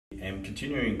am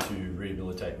continuing to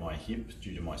rehabilitate my hip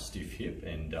due to my stiff hip,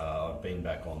 and I've been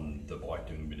back on the bike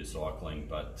doing a bit of cycling,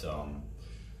 but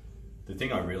the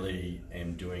thing I really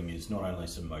am doing is not only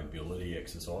some mobility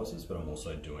exercises, but I'm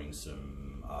also doing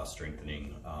some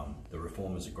strengthening. The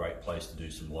Reform is a great place to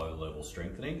do some low-level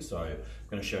strengthening, so I'm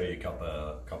going to show you a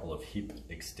couple of hip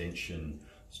extension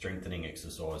strengthening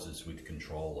exercises with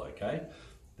control, okay?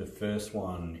 The first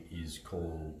one is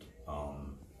called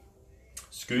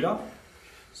scooter.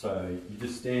 So you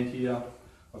just stand here,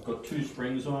 I've got 2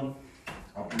 springs on,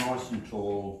 up nice and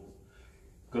tall.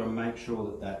 Got to make sure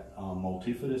that that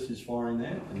multifidus is firing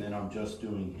there, and then I'm just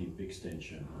doing hip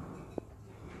extension.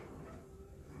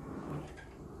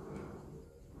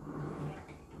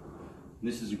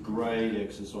 This is a great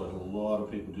exercise, a lot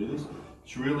of people do this.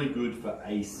 It's really good for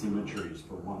asymmetries,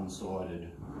 for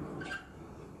one-sided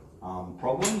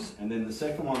problems. And then the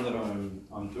second one that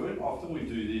I'm doing, often we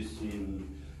do this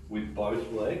with both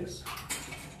legs,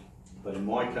 but in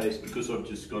my case, because I've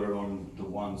just got it on the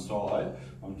one side,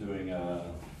 I'm doing a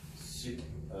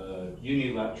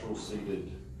unilateral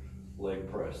seated leg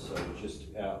press, so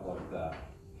just out like that.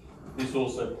 This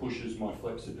also pushes my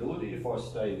flexibility. If I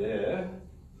stay there,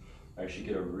 I actually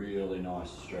get a really nice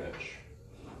stretch.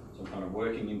 So I'm kind of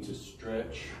working into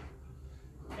stretch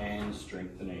and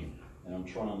strengthening, and I'm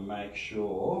trying to make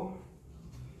sure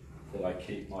that I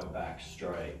keep my back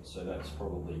straight, so that's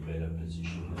probably better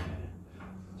position there.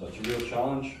 So it's a real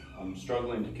challenge. I'm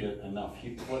struggling to get enough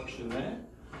hip flexion there,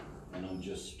 and I'm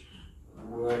just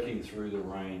working through the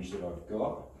range that I've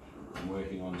got and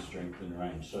working on strength and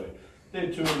range. So they're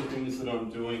 2 of the things that I'm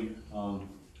doing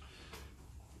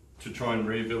to try and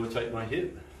rehabilitate my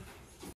hip.